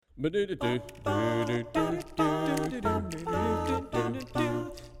Why,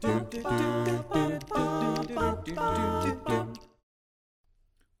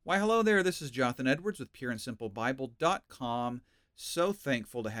 hello there. This is Jonathan Edwards with PureAndSimpleBible.com. So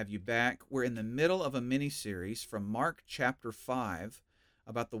thankful to have you back. We're in the middle of a mini-series from Mark chapter 5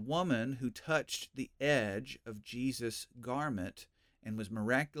 about the woman who touched the edge of Jesus' garment and was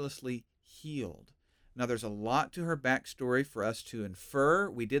miraculously healed. Now, there's a lot to her backstory for us to infer.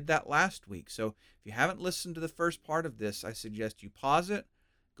 We did that last week. So if you haven't listened to the first part of this, I suggest you pause it,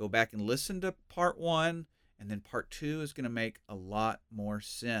 go back and listen to part 1, and then part 2 is going to make a lot more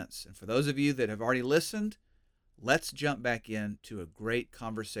sense. And for those of you that have already listened, let's jump back into a great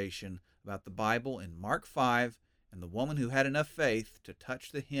conversation about the Bible in Mark 5 and the woman who had enough faith to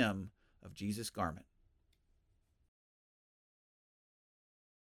touch the hem of Jesus' garment.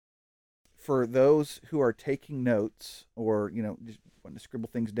 For those who are taking notes or, just wanting to scribble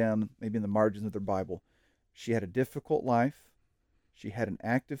things down, maybe in the margins of their Bible, she had a difficult life. She had an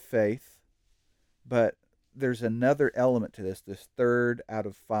active faith, but there's another element to this third out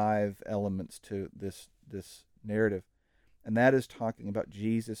of 5 elements to this narrative, and that is talking about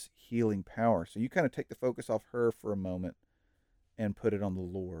Jesus' healing power. So you kind of take the focus off her for a moment and put it on the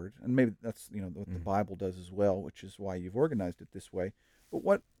Lord, and maybe that's what the Bible does as well, which is why you've organized it this way. But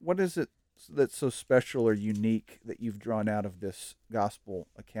what is it that's so special or unique that you've drawn out of this gospel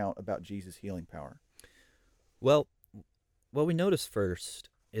account about Jesus' healing power? Well, what we notice first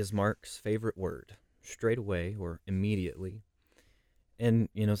is Mark's favorite word, straight away or immediately. And,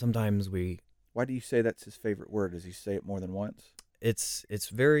 sometimes Why do you say that's his favorite word? Does he say it more than once? It's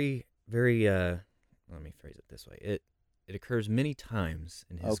very, very, let me phrase it this way. It occurs many times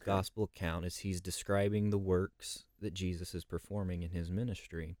in his gospel account as he's describing the works that Jesus is performing in his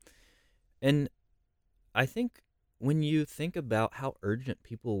ministry. And I think when you think about how urgent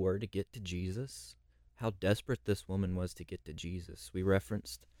people were to get to Jesus, how desperate this woman was to get to Jesus, we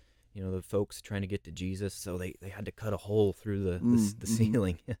referenced, the folks trying to get to Jesus, so they had to cut a hole through the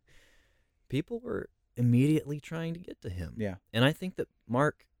ceiling. People were immediately trying to get to him. Yeah. And I think that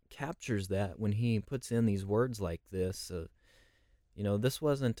Mark captures that when he puts in these words like this. This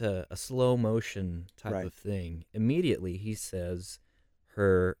wasn't a slow motion type of thing. Immediately he says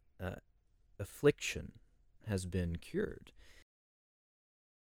her affliction has been cured.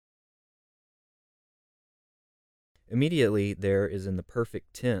 Immediately there is in the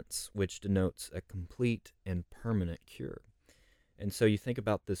perfect tense, which denotes a complete and permanent cure. And so you think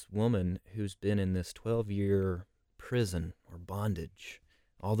about this woman who's been in this 12-year prison or bondage,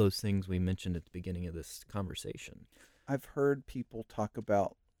 all those things we mentioned at the beginning of this conversation. I've heard people talk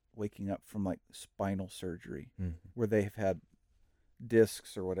about waking up from like spinal surgery, where they have had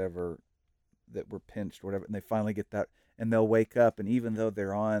discs or whatever that were pinched or whatever, and they finally get that, and they'll wake up, and even though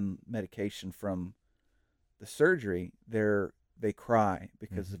they're on medication from the surgery, they cry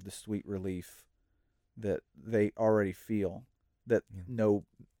because of the sweet relief that they already feel that no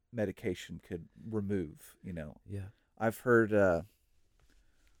medication could remove. Yeah. I've heard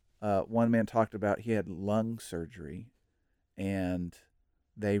one man talked about he had lung surgery, and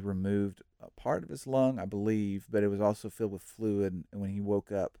they removed a part of his lung, I believe, but it was also filled with fluid, and when he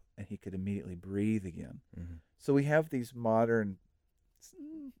woke up, and he could immediately breathe again. So we have these modern,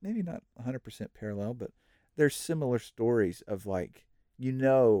 maybe not 100% parallel, but there's similar stories of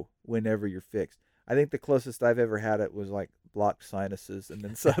whenever you're fixed. I think the closest I've ever had it was like blocked sinuses, and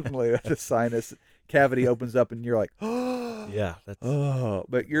then suddenly the sinus cavity opens up, and you're like, oh, yeah,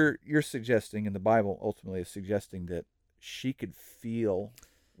 But you're suggesting, and the Bible ultimately is suggesting that she could feel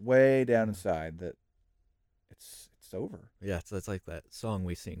way down inside that it's over. Yeah, so it's like that song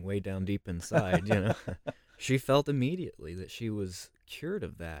we sing, way down deep inside. She felt immediately that she was cured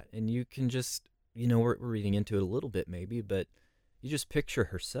of that, and you can just, we're reading into it a little bit maybe, but you just picture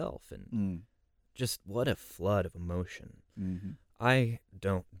herself and. Just what a flood of emotion. I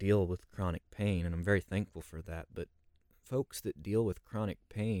don't deal with chronic pain, and I'm very thankful for that, but folks that deal with chronic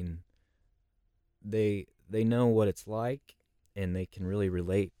pain, they know what it's like, and they can really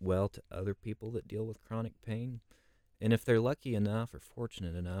relate well to other people that deal with chronic pain. And if they're lucky enough or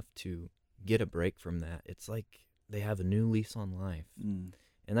fortunate enough to get a break from that, it's like they have a new lease on life.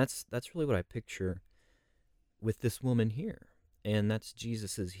 And that's really what I picture with this woman here, and that's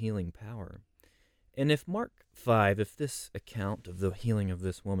Jesus's healing power. And if Mark 5, if this account of the healing of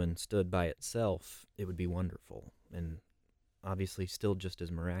this woman stood by itself, it would be wonderful and obviously still just as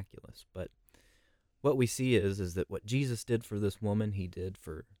miraculous. But what we see is that what Jesus did for this woman, he did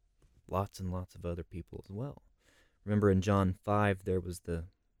for lots and lots of other people as well. Remember in John 5, there was the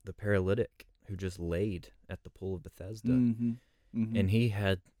paralytic who just laid at the pool of Bethesda. And he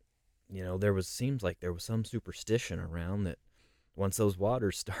had seems like there was some superstition around that once those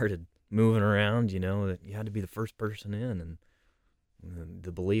waters started moving around, that you had to be the first person in, and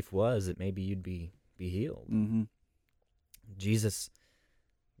the belief was that maybe you'd be healed. Mm-hmm. Jesus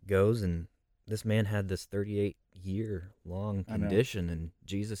goes, and this man had this 38-year-long condition, and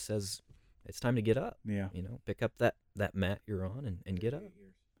Jesus says, it's time to get up. Yeah. Pick up that mat you're on and get up.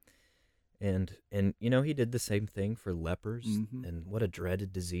 And he did the same thing for lepers, Mm-hmm. and what a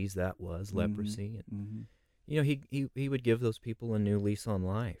dreaded disease that was, Mm-hmm. leprosy. And, Mm-hmm. he would give those people a new lease on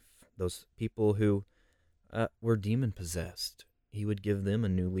life. Those people who were demon-possessed, he would give them a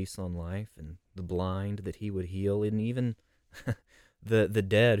new lease on life, and the blind that he would heal, and even the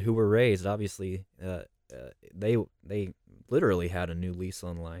dead who were raised. Obviously, they literally had a new lease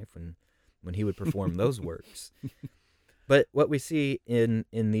on life when he would perform those works. But what we see in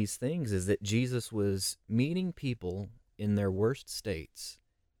these things is that Jesus was meeting people in their worst states,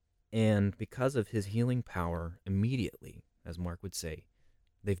 and because of his healing power, immediately, as Mark would say,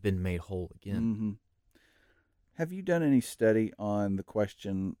 they've been made whole again. Mm-hmm. Have you done any study on the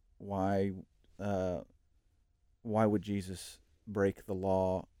question why would Jesus break the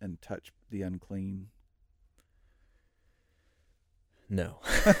law and touch the unclean? No.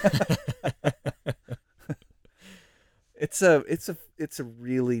 It's a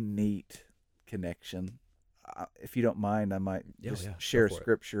really neat connection. If you don't mind, I might share a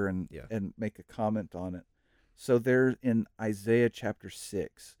scripture and make a comment on it. So there in Isaiah chapter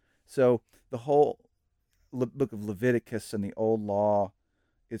 6. So the whole book of Leviticus and the old law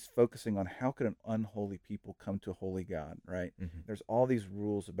is focusing on how could an unholy people come to a holy God, right? Mm-hmm. There's all these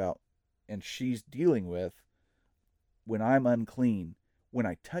rules about, and she's dealing with, when I'm unclean, when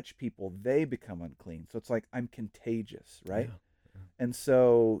I touch people, they become unclean. So it's like I'm contagious, right? Yeah. And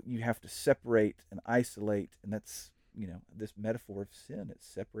so you have to separate and isolate, and that's, this metaphor of sin. It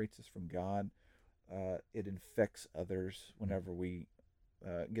separates us from God. It infects others whenever we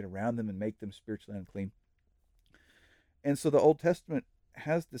get around them and make them spiritually unclean. And so the Old Testament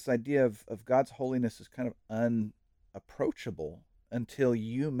has this idea of God's holiness as kind of unapproachable until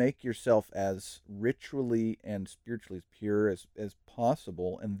you make yourself as ritually and spiritually as pure as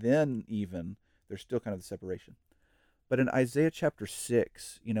possible, and then even there's still kind of the separation. But in Isaiah chapter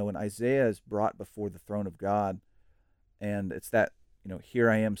 6, when Isaiah is brought before the throne of God, and it's that, here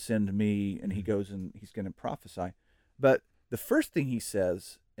I am, send me, and he goes and he's going to prophesy. But the first thing he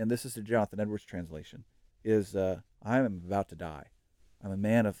says, and this is the Jonathan Edwards translation, is, I am about to die. I'm a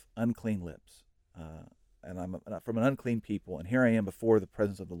man of unclean lips, and I'm from an unclean people, and here I am before the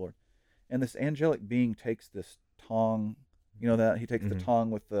presence of the Lord. And this angelic being takes this tongue, that he takes the tongue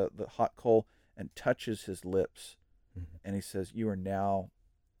with the hot coal and touches his lips, and he says, you are now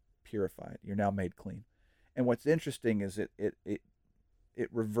purified. You're now made clean. And what's interesting is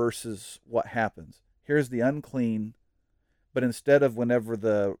it reverses what happens. Here's the unclean, but instead of whenever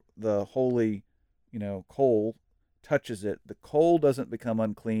the holy, coal touches it, the coal doesn't become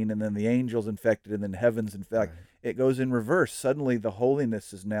unclean, and then the angel's infected, and then heaven's infected. Right. It goes in reverse. Suddenly the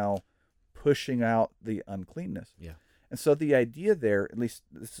holiness is now pushing out the uncleanness. Yeah. And so the idea there, at least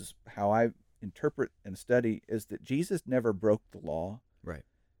this is how I interpret and study, is that Jesus never broke the law. Right.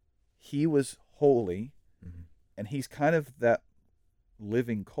 He was holy, and he's kind of that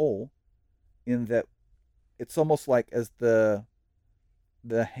living coal, in that it's almost like as the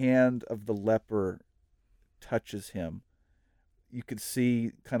hand of the leper touches him, you could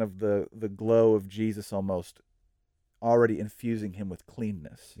see kind of the glow of Jesus almost already infusing him with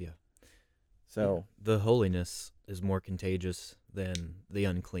cleanness. Yeah. So the holiness is more contagious than the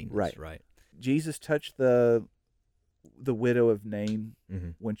uncleanness, right? Jesus touched the widow of Nain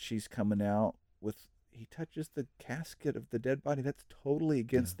Mm-hmm. when she's coming out with, he touches the casket of the dead body. That's totally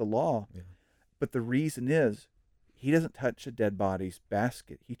against the law. Yeah. But the reason is, he doesn't touch a dead body's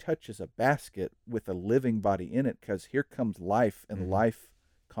basket. He touches a basket with a living body in it, because here comes life, and life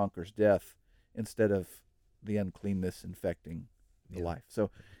conquers death instead of the uncleanness infecting the life.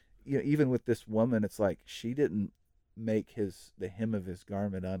 So, even with this woman, it's like she didn't make the hem of his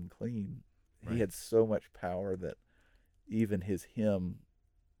garment unclean. Right. He had so much power that even his hem,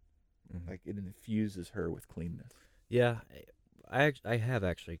 like, it infuses her with cleanness. Yeah, I have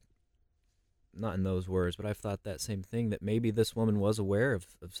actually, not in those words, but I've thought that same thing, that maybe this woman was aware of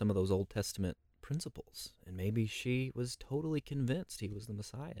some of those Old Testament principles, and maybe she was totally convinced he was the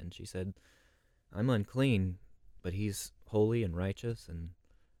Messiah, and she said, I'm unclean, but he's holy and righteous,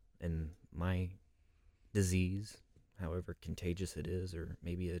 and my disease, however contagious it is, or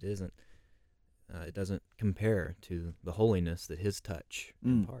maybe it isn't, it doesn't compare to the holiness that his touch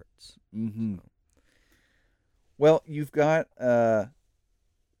imparts. Mm-hmm. So. Well, you've got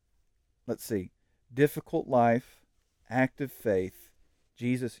let's see, difficult life, active faith,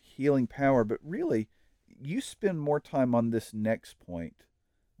 Jesus healing power, but really, you spend more time on this next point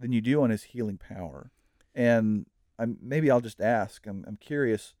than you do on his healing power. And maybe I'll just ask. I'm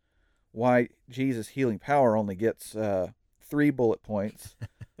curious why Jesus' healing power only gets 3 bullet points,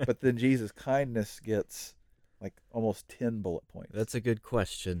 but then Jesus' kindness gets like almost 10 bullet points. That's a good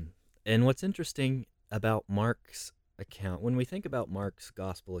question. And what's interesting about Mark's account, when we think about Mark's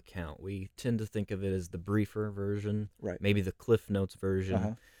gospel account, we tend to think of it as the briefer version, Right. maybe the Cliff Notes version.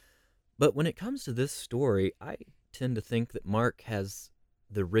 Uh-huh. But when it comes to this story, I tend to think that Mark has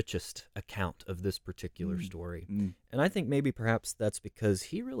the richest account of this particular story. Mm. And I think maybe perhaps that's because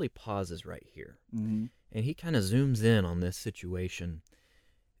he really pauses right here. Mm-hmm. And he kind of zooms in on this situation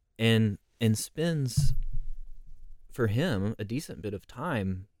and spends, for him, a decent bit of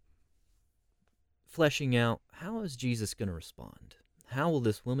time fleshing out, how is Jesus going to respond? How will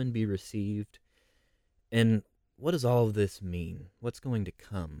this woman be received? And what does all of this mean? What's going to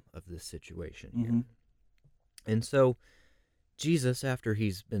come of this situation here? Mm-hmm. And so Jesus, after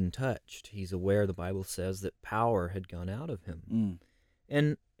he's been touched, he's aware, the Bible says, that power had gone out of him. Mm.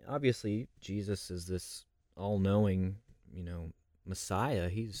 And obviously, Jesus is this all-knowing, Messiah.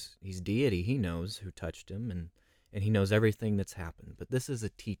 He's deity. He knows who touched him, and he knows everything that's happened. But this is a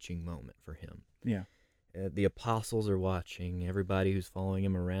teaching moment for him. Yeah. The apostles are watching. Everybody who's following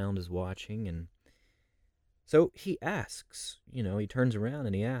him around is watching. And so he asks, he turns around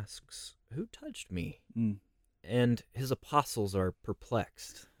and he asks, who touched me? Mm. And his apostles are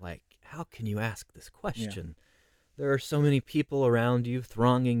perplexed. Like, how can you ask this question? Yeah. There are so many people around you,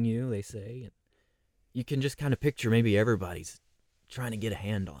 thronging you, they say. And you can just kind of picture maybe everybody's trying to get a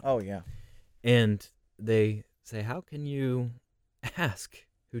hand on it. Oh, yeah. And they say, how can you ask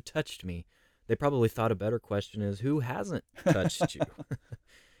who touched me? They probably thought a better question is, who hasn't touched you?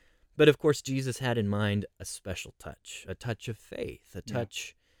 But of course, Jesus had in mind a special touch, a touch of faith, a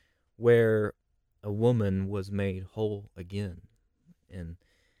touch where a woman was made whole again.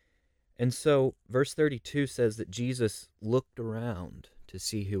 And so verse 32 says that Jesus looked around to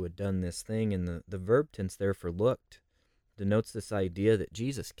see who had done this thing, and the verb tense there for looked denotes this idea that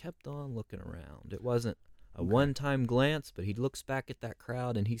Jesus kept on looking around. It wasn't a one-time glance, but he looks back at that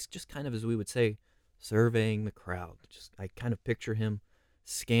crowd, and he's just kind of, as we would say, surveying the crowd. I kind of picture him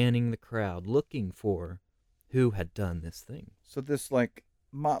scanning the crowd, looking for who had done this thing. So this like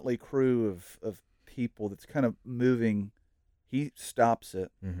motley crew of people that's kind of moving, he stops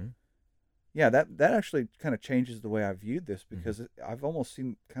it. Mm-hmm. Yeah, that actually kind of changes the way I viewed this, because I've almost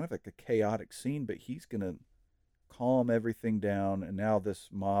seen kind of like a chaotic scene, but he's going to calm everything down, and now this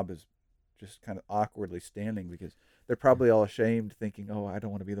mob is just kind of awkwardly standing because they're probably all ashamed, thinking, oh, I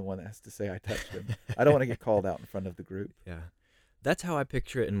don't want to be the one that has to say I touched him. I don't want to get called out in front of the group. Yeah, that's how I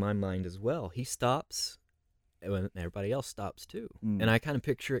picture it in my mind as well. He stops, and everybody else stops too. And I kind of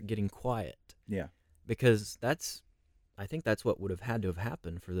picture it getting quiet. Yeah. Because I think that's what would have had to have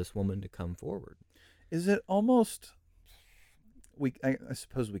happened for this woman to come forward. Is it almost, I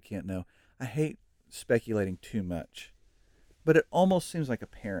suppose we can't know. I hate speculating too much, but it almost seems like a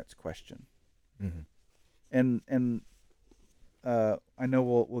parent's question. Mm-hmm. And I know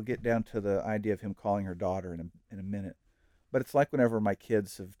we'll get down to the idea of him calling her daughter in a minute, but it's like whenever my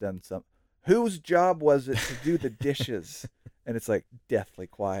kids have done something, whose job was it to do the dishes? And it's like deathly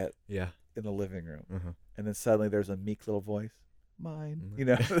quiet. Yeah. In the living room. Uh-huh. And then suddenly there's a meek little voice, mine,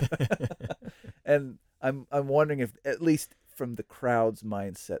 And I'm wondering if, at least from the crowd's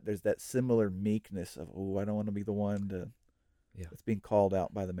mindset, there's that similar meekness of, oh, I don't want to be the one that's being called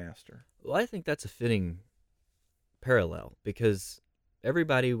out by the master. Well, I think that's a fitting parallel, because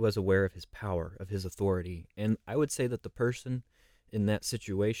everybody was aware of his power, of his authority. And I would say that the person in that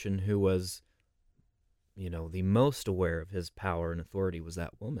situation who was, the most aware of his power and authority was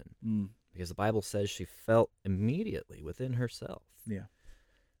that woman. Because the Bible says she felt immediately within herself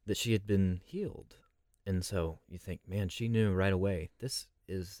that she had been healed. And so you think, man, she knew right away, this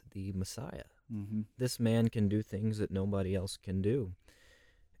is the Messiah. Mm-hmm. This man can do things that nobody else can do.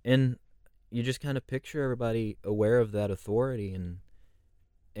 And you just kind of picture everybody aware of that authority,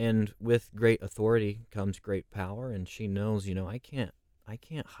 and with great authority comes great power, and she knows, I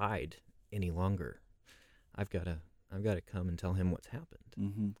can't hide any longer. I've got to come and tell him what's happened.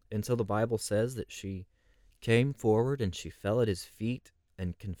 Mm-hmm. And so the Bible says that she came forward and she fell at his feet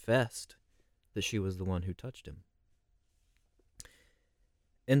and confessed that she was the one who touched him.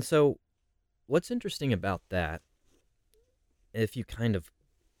 And so what's interesting about that, if you kind of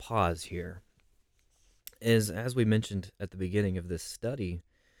pause here, is, as we mentioned at the beginning of this study,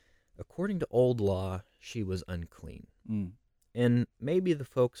 according to old law, she was unclean. And maybe the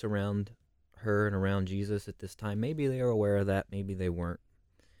folks around her and around Jesus at this time, maybe they were aware of that, maybe they weren't.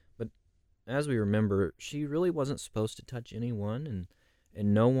 But as we remember, she really wasn't supposed to touch anyone,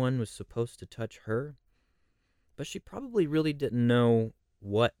 and no one was supposed to touch her. But she probably really didn't know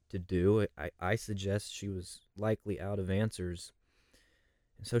what to do. I suggest she was likely out of answers.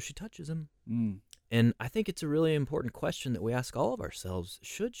 And so she touches him. Mm. And I think it's a really important question that we ask all of ourselves.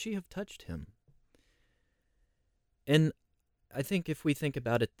 Should she have touched him? And I think if we think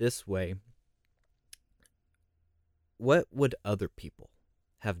about it this way, what would other people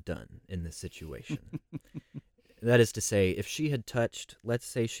have done in this situation? That is to say, if she had touched, let's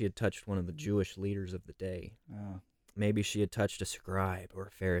say she had touched one of the Jewish leaders of the day. Maybe she had touched a scribe or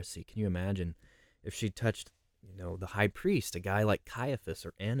a Pharisee. Can you imagine if she touched, the high priest, a guy like Caiaphas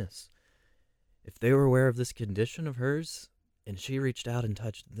or Annas? If they were aware of this condition of hers and she reached out and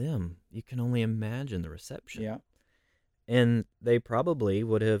touched them, you can only imagine the reception. Yeah. And they probably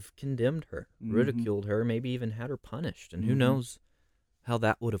would have condemned her, Mhm. ridiculed her, maybe even had her punished. And who Mhm. knows how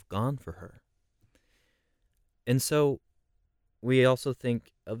that would have gone for her. And so we also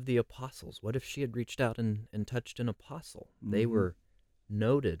think of the apostles. What if she had reached out and touched an apostle? They Mhm. were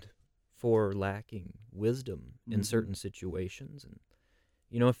noted for lacking wisdom in Mhm. certain situations. And,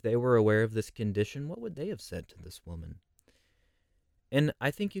 if they were aware of this condition, what would they have said to this woman? And I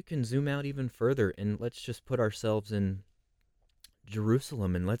think you can zoom out even further, and let's just put ourselves in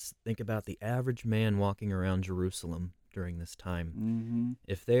Jerusalem, and let's think about the average man walking around Jerusalem during this time. Mhm.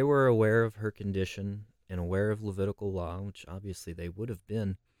 If they were aware of her condition and aware of Levitical law, which obviously they would have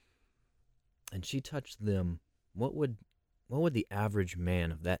been, and she touched them, what would the average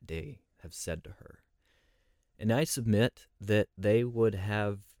man of that day have said to her? And I submit that they would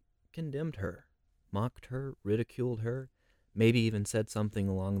have condemned her, mocked her, ridiculed her, maybe even said something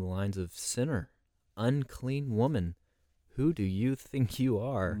along the lines of, "Sinner, unclean woman, who do you think you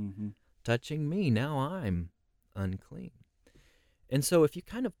are? Mhm. Touching me, now I'm unclean." And so if you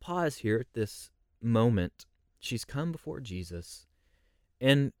kind of pause here at this moment, she's come before Jesus,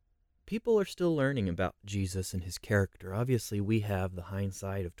 and people are still learning about Jesus and his character. Obviously, we have the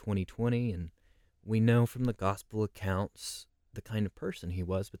hindsight of 2020, and we know from the gospel accounts the kind of person he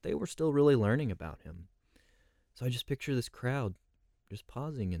was, but they were still really learning about him. So I just picture this crowd just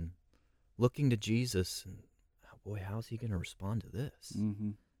pausing and looking to Jesus, and boy, how's he going to respond to this?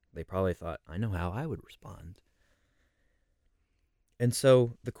 Mhm. They probably thought, I know how I would respond. And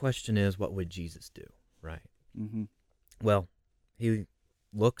so the question is, what would Jesus do, right? Mhm. Well, he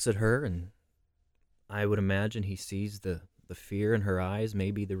looks at her, and I would imagine he sees the fear in her eyes,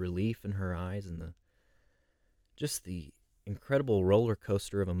 maybe the relief in her eyes, and just the incredible roller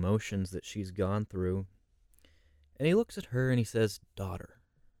coaster of emotions that she's gone through. And he looks at her and he says, "Daughter,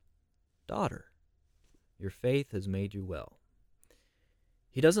 daughter, your faith has made you well."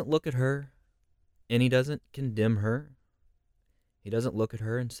 He doesn't look at her, and he doesn't condemn her. He doesn't look at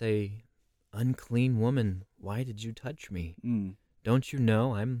her and say, "Unclean woman, why did you touch me? Mm. Don't you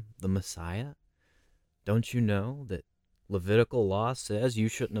know I'm the Messiah? Don't you know that Levitical law says you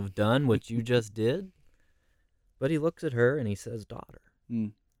shouldn't have done what you just did?" But he looks at her and he says, "Daughter."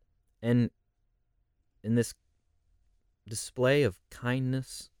 Mm. And in this display of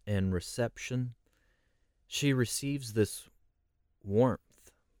kindness and reception, she receives this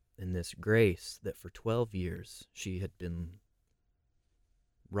warmth and this grace that for 12 years she had been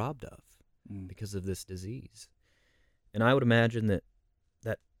robbed of Mm. because of this disease. And I would imagine that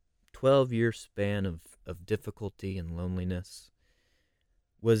 12-year span of difficulty and loneliness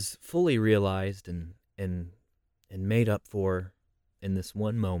was fully realized and made up for in this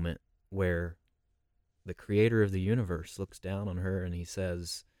one moment where the creator of the universe looks down on her and he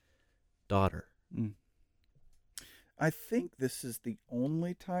says, "Daughter." Mm. I think this is the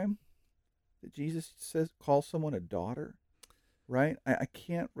only time that Jesus calls someone a daughter, right? I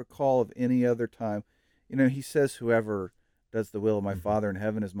can't recall of any other time. He says, "Whoever does the will of my Mhm. Father in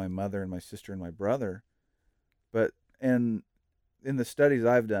heaven is my mother and my sister and my brother." But and in the studies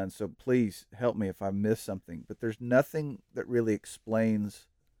I've done, so please help me if I miss something, but there's nothing that really explains,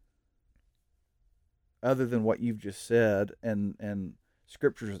 other than what you've just said, and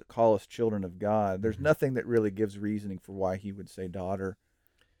scriptures that call us children of God. There's Mhm. nothing that really gives reasoning for why he would say daughter,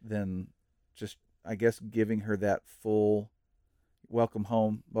 than just, I guess, giving her that full welcome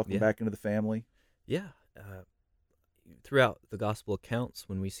home, welcome Yeah. back into the family. Yeah. Throughout the gospel accounts,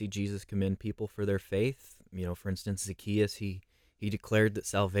 when we see Jesus commend people for their faith, for instance, Zacchaeus, he declared that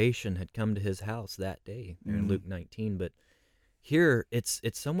salvation had come to his house that day there in Mhm. Luke 19. But here, it's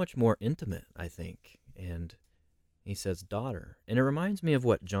so much more intimate, I think. And he says, "Daughter." And it reminds me of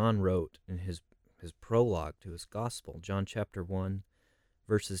what John wrote in his his prologue to his gospel, John chapter 1,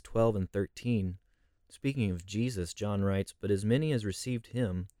 verses 12 and 13. Speaking of Jesus, John writes, "But as many as received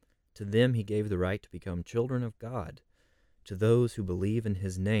him, to them he gave the right to become children of God, to those who believe in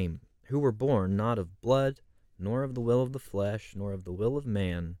his name, who were born not of blood, nor of the will of the flesh, nor of the will of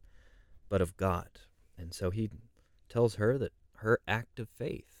man, but of God." And so he tells her that her act of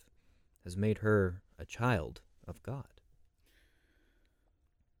faith has made her a child of God.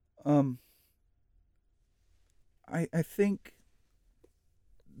 I think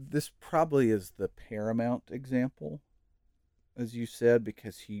this probably is the paramount example, as you said,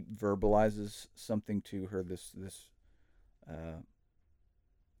 because he verbalizes something to her, this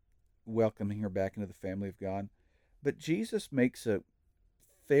welcoming her back into the family of God. But Jesus makes a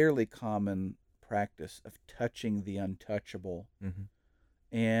fairly common practice of touching the untouchable. Mm-hmm.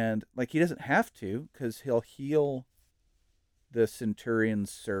 And like he doesn't have to, because he'll heal the centurion's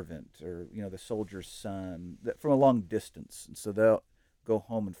servant, or the soldier's son, that from a long distance, and so they'll go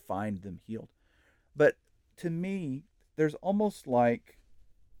home and find them healed. But to me, there's almost like,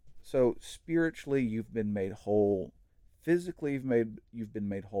 so spiritually you've been made whole, physically you've been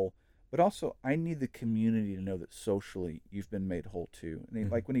made whole, but also I need the community to know that socially you've been made whole too. And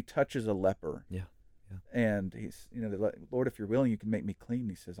like when he touches a leper, and he's, Lord, if you're willing, you can make me clean.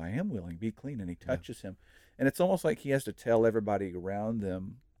 He says, I am willing, be clean. And he touches him. And it's almost like he has to tell everybody around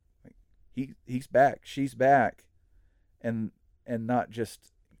them, like, he's back, she's back, and not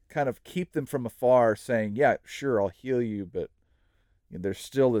just kind of keep them from afar saying, yeah, sure, I'll heal you, but there's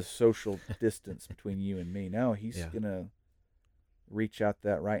still this social distance between you and me. No, he's going to reach out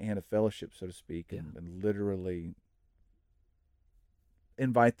that right hand of fellowship, so to speak, and literally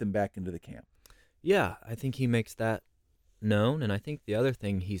invite them back into the camp. Yeah, I think he makes that known, and I think the other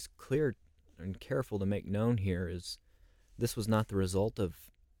thing he's clear and careful to make known here is this was not the result of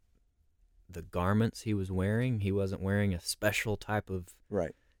the garments he was wearing. He wasn't wearing a special type of,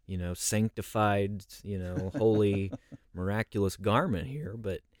 sanctified, holy, miraculous garment here,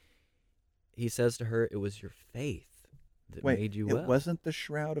 but he says to her, it was your faith that made you well. It wasn't the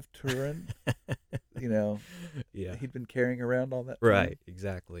Shroud of Turin, he'd been carrying around all that time. Right,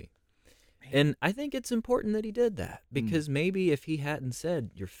 exactly. And I think it's important that he did that, because maybe if he hadn't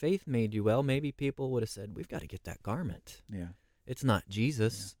said, your faith made you well, maybe people would have said, we've got to get that garment. Yeah. It's not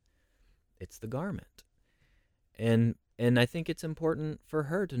Jesus, it's the garment. And I think it's important for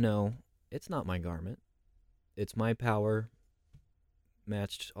her to know, it's not my garment. It's my power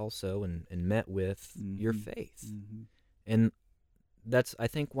matched also and met with your faith. Mm-hmm. And that's, I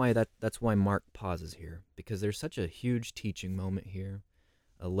think, that's why Mark pauses here, because there's such a huge teaching moment here.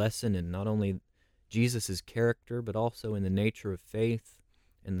 A lesson in not only Jesus' character, but also in the nature of faith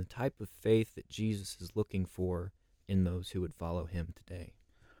and the type of faith that Jesus is looking for in those who would follow him today.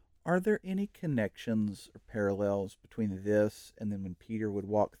 Are there any connections or parallels between this and then when Peter would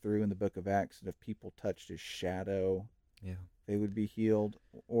walk through in the book of Acts, that if people touched his shadow, they would be healed?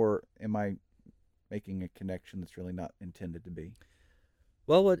 Or am I making a connection that's really not intended to be?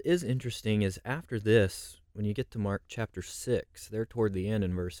 Well, what is interesting is after this, when you get to Mark chapter 6, there toward the end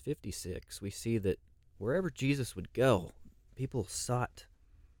in verse 56, we see that wherever Jesus would go, people sought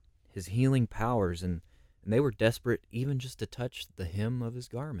his healing powers, and they were desperate even just to touch the hem of his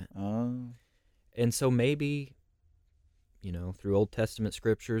garment. And so maybe, through Old Testament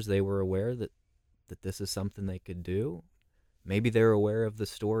scriptures, they were aware that this is something they could do. Maybe they're aware of the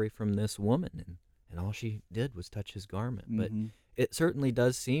story from this woman, and all she did was touch his garment. But it certainly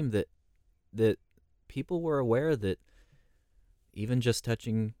does seem that people were aware that even just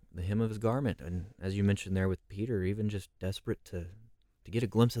touching the hem of his garment, and as you mentioned there with Peter, even just desperate to get a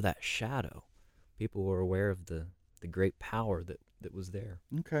glimpse of that shadow, people were aware of the great power that was there.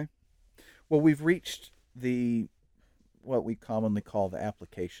 Okay. Well, we've reached what we commonly call the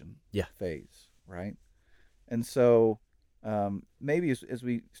application phase, right? And so maybe as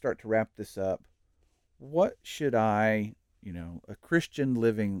we start to wrap this up, what should I, a Christian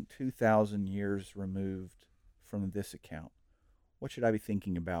living 2,000 years removed from this account, what should I be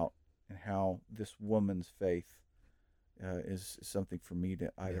thinking about, and how this woman's faith is something for me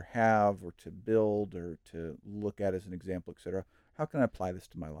to either have or to build or to look at as an example, etc.? How can I apply this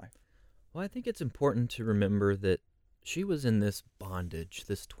to my life? Well, I think it's important to remember that she was in this bondage,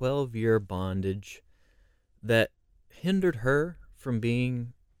 this 12-year bondage that hindered her from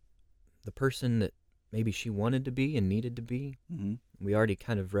being the person that maybe she wanted to be and needed to be. Mm-hmm. We already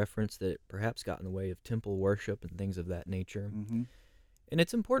kind of referenced that it perhaps got in the way of temple worship and things of that nature. Mm-hmm. And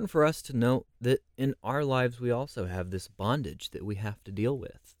it's important for us to note that in our lives we also have this bondage that we have to deal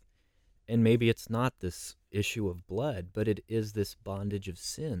with. And maybe it's not this issue of blood, but it is this bondage of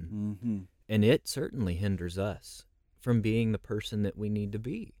sin. Mm-hmm. And it certainly hinders us from being the person that we need to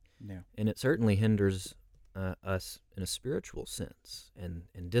be. Yeah. And it certainly hinders us in a spiritual sense,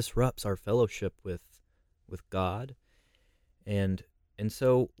 and disrupts our fellowship with God. And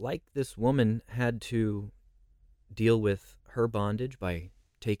so, like this woman had to deal with her bondage by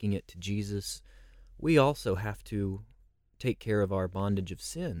taking it to Jesus, we also have to take care of our bondage of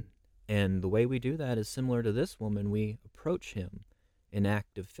sin. And the way we do that is similar to this woman. We approach him in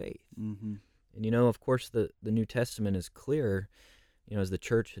act of faith. Mm-hmm. And, of course, the New Testament is clear, as the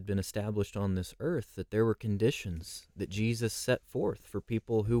church had been established on this earth, that there were conditions that Jesus set forth for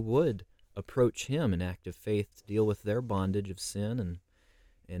people who would approach him in act of faith to deal with their bondage of sin,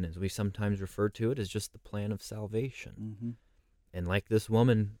 and as we sometimes refer to it, as just the plan of salvation. Mm-hmm. And like this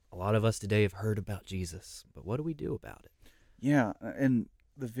woman, a lot of us today have heard about Jesus, but what do we do about it? Yeah, and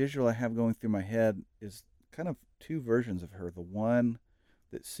the visual I have going through my head is kind of two versions of her. The one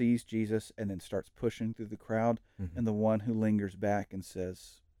that sees Jesus and then starts pushing through the crowd, Mm-hmm. and the one who lingers back and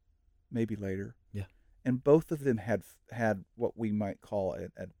says, maybe later. Yeah. And both of them had what we might call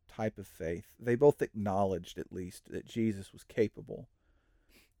a type of faith. They both acknowledged, at least, that Jesus was capable.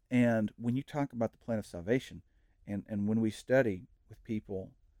 And when you talk about the plan of salvation, and when we study with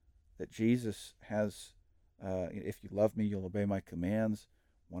people that Jesus has, if you love me, you'll obey my commands.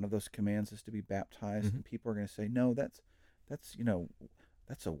 One of those commands is to be baptized. Mm-hmm. And people are going to say, no, that's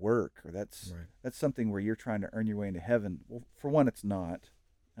a work, or that's something where you're trying to earn your way into heaven. Well, for one, it's not.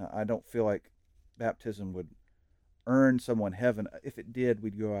 I don't feel like baptism would earn someone heaven. If it did,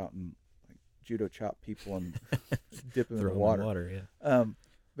 we'd go out and judo chop people and dip them in the water. Yeah.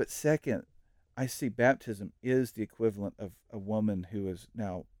 But second, I see baptism is the equivalent of a woman who is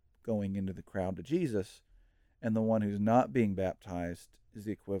now going into the crowd to Jesus, and the one who's not being baptized is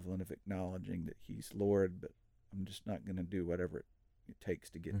the equivalent of acknowledging that he's Lord, but I'm just not going to do whatever it takes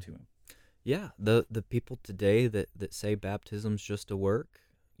to get to him. Yeah, the people today that say baptism's just a work,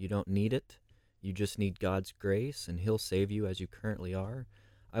 you don't need it, you just need God's grace, and he'll save you as you currently are.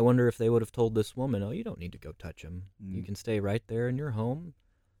 I wonder if they would have told this woman, oh, you don't need to go touch him. You can stay right there in your home.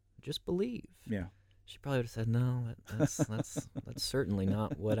 Just believe. Yeah. She probably would have said, no, that's certainly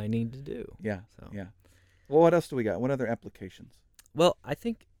not what I need to do. Yeah. So. Yeah. Well, what else do we got? What other applications? Well, I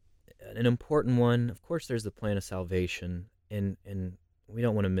think an important one, of course, there's the plan of salvation, and we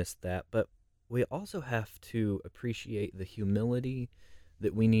don't want to miss that, but we also have to appreciate the humility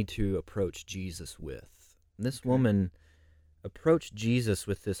that we need to approach Jesus with. And this woman approached Jesus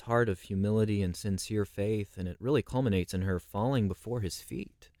with this heart of humility and sincere faith, and it really culminates in her falling before his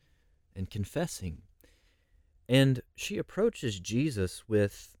feet and confessing. And she approaches Jesus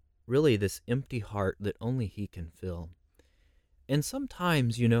with really this empty heart that only he can fill. And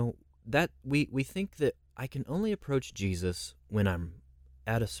sometimes, that we think that I can only approach Jesus when I'm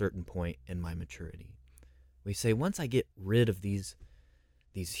at a certain point in my maturity. We say, once I get rid of these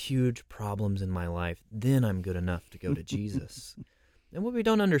huge problems in my life, then I'm good enough to go to Jesus. And what we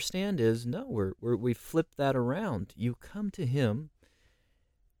don't understand is, no, we flip that around. You come to him,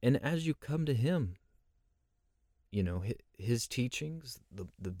 and as you come to him, his teachings,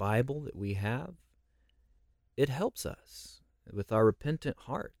 the Bible that we have, it helps us with our repentant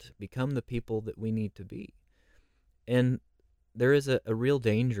heart become the people that we need to be. And there is a real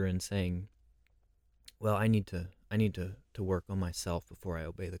danger in saying, well, I need to work on myself before I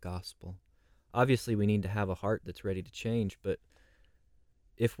obey the gospel. Obviously, we need to have a heart that's ready to change, but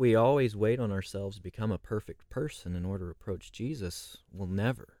if we always wait on ourselves to become a perfect person in order to approach Jesus, we'll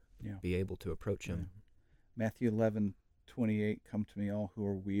never be able to approach him. Matthew 11:28, come to me all who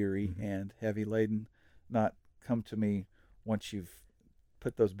are weary and heavy laden, not come to me once you've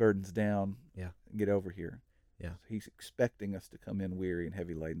put those burdens down and get over here. Yeah. So he's expecting us to come in weary and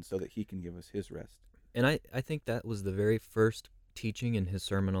heavy laden so that he can give us his rest. And I think that was the very first teaching in his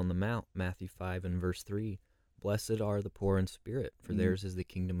Sermon on the Mount, Matthew 5 and verse 3. Blessed are the poor in spirit, for theirs is the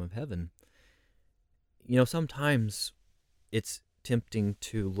kingdom of heaven. Sometimes it's tempting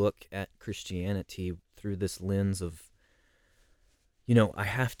to look at Christianity through this lens of, I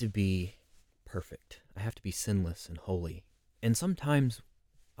have to be perfect. I have to be sinless and holy. And sometimes,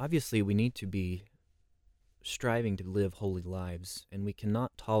 obviously, we need to be striving to live holy lives, and we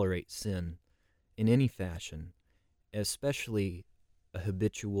cannot tolerate sin in any fashion, especially a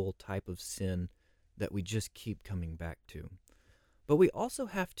habitual type of sin that we just keep coming back to. But we also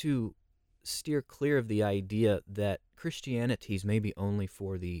have to steer clear of the idea that Christianity is maybe only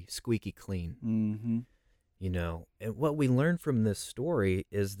for the squeaky clean. Mm-hmm. And what we learn from this story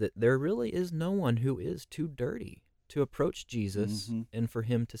is that there really is no one who is too dirty to approach Jesus and for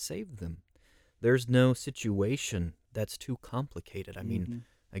him to save them. There's no situation that's too complicated. I mean,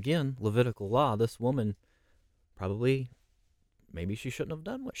 again, Levitical law, this woman probably, maybe she shouldn't have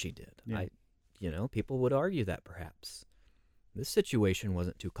done what she did. Yeah. People would argue that perhaps. This situation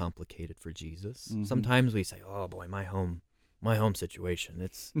wasn't too complicated for Jesus. Mhm. Sometimes we say, "Oh boy, my home situation,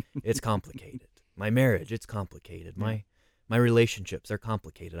 it's complicated. My marriage, it's complicated. Yeah. My relationships are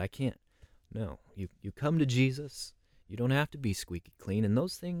complicated. I can't." No, you come to Jesus. You don't have to be squeaky clean, and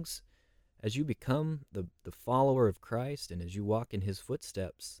those things, as you become the follower of Christ and as you walk in his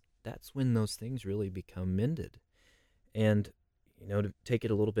footsteps, that's when those things really become mended. And to take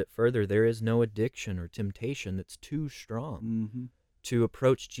it a little bit further, there is no addiction or temptation that's too strong Mm-hmm. to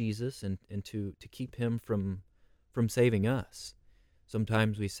approach Jesus and to keep him from saving us.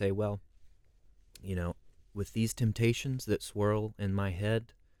 Sometimes we say, well, with these temptations that swirl in my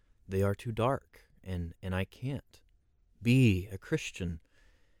head, they are too dark, and I can't be a Christian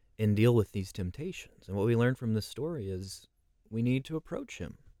and deal with these temptations. And what we learn from this story is we need to approach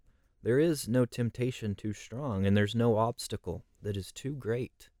him. There is no temptation too strong, and there's no obstacle that is too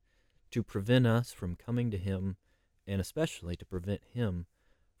great to prevent us from coming to him, and especially to prevent him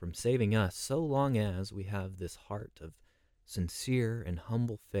from saving us, so long as we have this heart of sincere and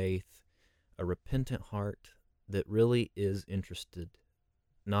humble faith, a repentant heart that really is interested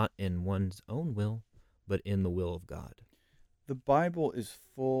not in one's own will, but in the will of God. The Bible is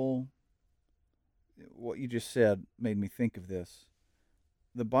full. What you just said made me think of this.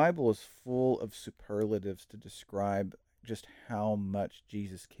 The Bible is full of superlatives to describe just how much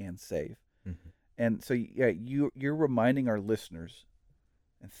Jesus can save. Mm-hmm. And so, yeah, you're reminding our listeners,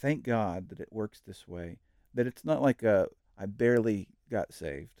 and thank God that it works this way, that it's not like I barely got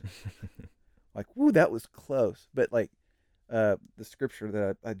saved. Like, woo, that was close. But like the scripture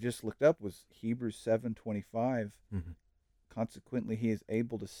that I just looked up was Hebrews 7:25. Mm-hmm. Consequently, he is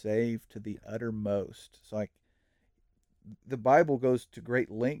able to save to the uttermost. So like the Bible goes to great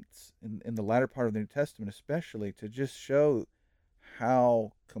lengths in the latter part of the New Testament, especially to just show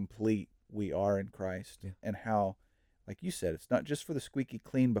how complete we are in Christ. Yeah. And how, like you said, it's not just for the squeaky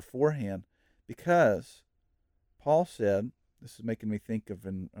clean beforehand, because Paul said, this is making me think of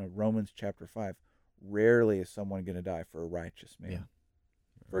in Romans chapter 5, rarely is someone going to die for a righteous man. Yeah.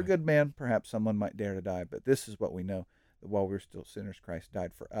 For a good man, perhaps someone might dare to die, but this is what we know, that while we're still sinners, Christ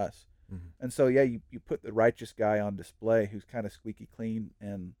died for us. Mm-hmm. And so, yeah, you put the righteous guy on display who's kind of squeaky clean,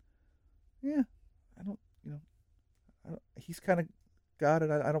 and yeah, he's kind of got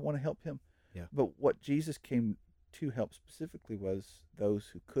it. I don't want to help him. Yeah. But what Jesus came to help specifically was those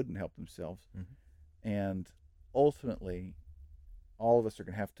who couldn't help themselves. Mm-hmm. And ultimately, all of us are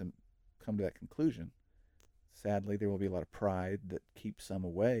going to have to come to that conclusion. Sadly, there will be a lot of pride that keeps some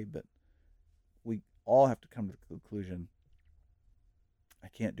away, but we all have to come to the conclusion, I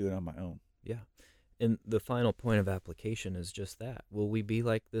can't do it on my own. Yeah. And the final point of application is just that. Will we be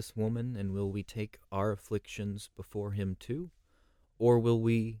like this woman, and will we take our afflictions before him too? Or will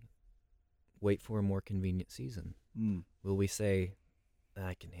we wait for a more convenient season? Will we say,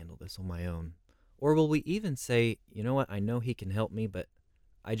 I can handle this on my own? Or will we even say, you know what, I know he can help me, but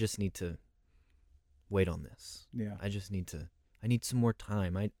I just need to wait on this. Yeah. I need some more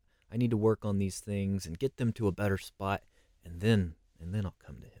time. I need to work on these things and get them to a better spot, and then I'll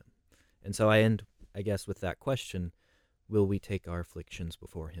come to him. And so I end, I guess, with that question, will we take our afflictions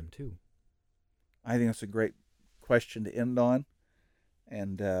before him too? I think that's a great question to end on.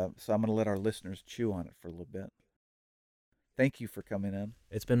 And so I'm going to let our listeners chew on it for a little bit. Thank you for coming in.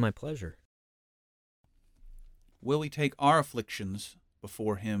 It's been my pleasure. Will we take our afflictions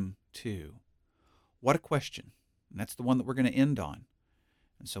before him too? What a question. And that's the one that we're going to end on.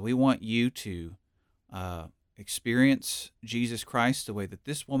 And so we want you to experience Jesus Christ the way that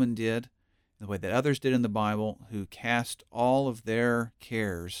this woman did, the way that others did in the Bible, who cast all of their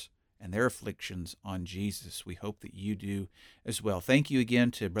cares and their afflictions on Jesus. We hope that you do as well. Thank you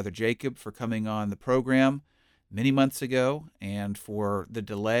again to Brother Jacob for coming on the program many months ago, and for the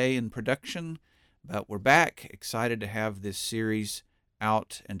delay in production. But we're back, excited to have this series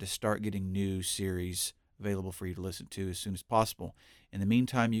out and to start getting new series available for you to listen to as soon as possible. In the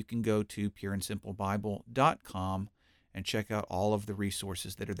meantime, you can go to pureandsimplebible.com and check out all of the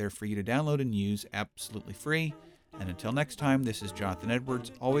resources that are there for you to download and use absolutely free. And until next time, this is Jonathan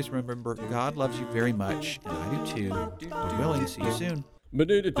Edwards. Always remember, God loves you very much, and I do too. Lord willing, see you soon. Well,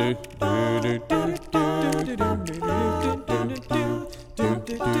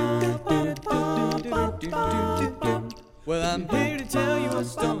 I'm here to tell you a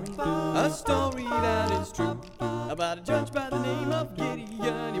story that is true, about a judge by the name of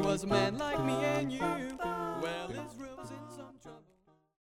Gideon. He was a man like me and you. Well, Israel